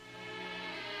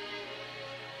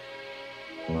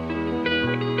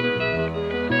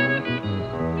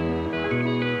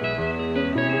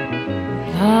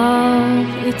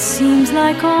seems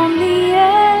like only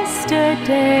yesterday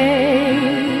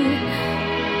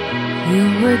you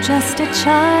were just a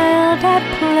child at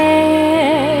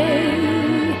play.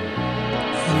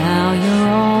 Now you're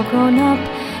all grown up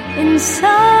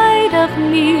inside of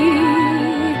me.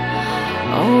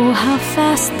 Oh, how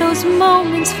fast those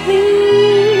moments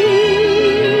flee.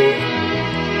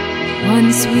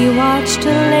 Once we watched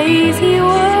a lazy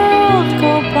world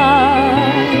go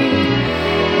by.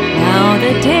 Now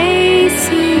the days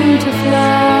seem to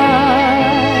fly.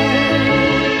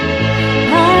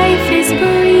 Life is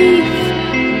brief,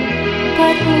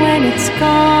 but when it's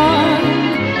gone,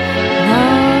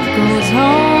 love goes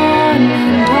on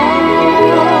and on.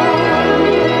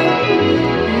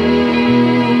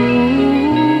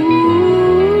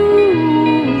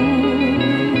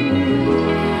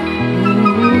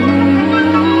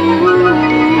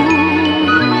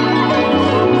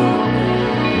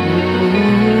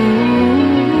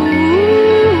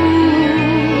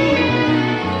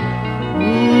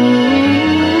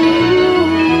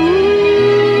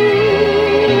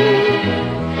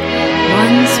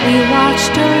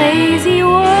 Watched a lazy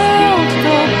world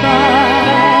go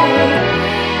by.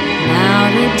 Now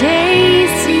the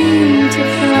days seem to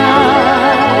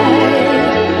fly.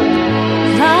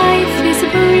 Life is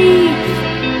brief,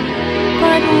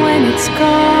 but when it's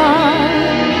gone,